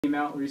Came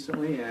out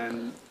recently,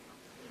 and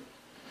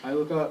I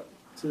look up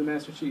to the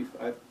Master Chief.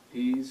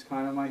 He's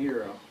kind of my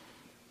hero.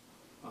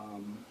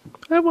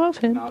 I love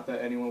him. Not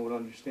that anyone would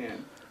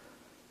understand.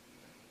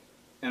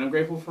 And I'm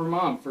grateful for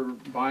Mom for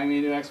buying me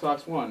a new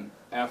Xbox One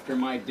after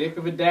my dick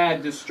of a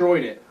dad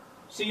destroyed it.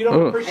 So you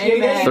don't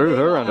appreciate it? Threw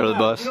her under the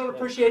bus. You don't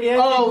appreciate it?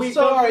 Oh,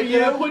 sorry.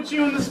 Did I put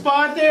you in the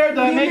spot there? Did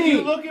I make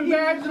you look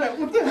embarrassed?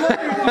 What the hell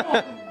are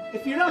you doing?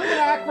 If you're not going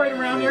to act right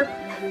around here,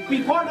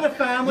 be part of the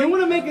family. You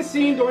want to make a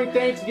scene during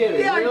Thanksgiving?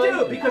 Yeah, really? I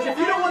do. Because if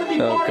you don't want to be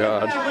part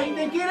of the family,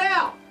 then get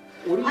out.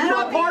 You're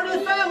not part of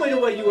the family the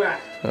way you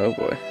act. Oh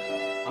boy.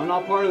 I'm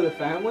not part of the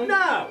family?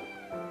 No.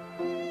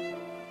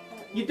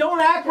 You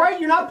don't act right,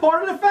 you're not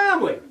part of the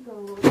family.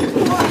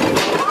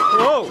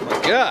 Oh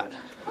my God.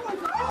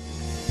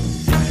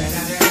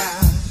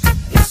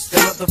 It's the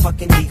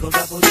motherfucking Eagle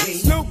Double G.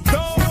 Snoop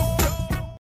Dogg.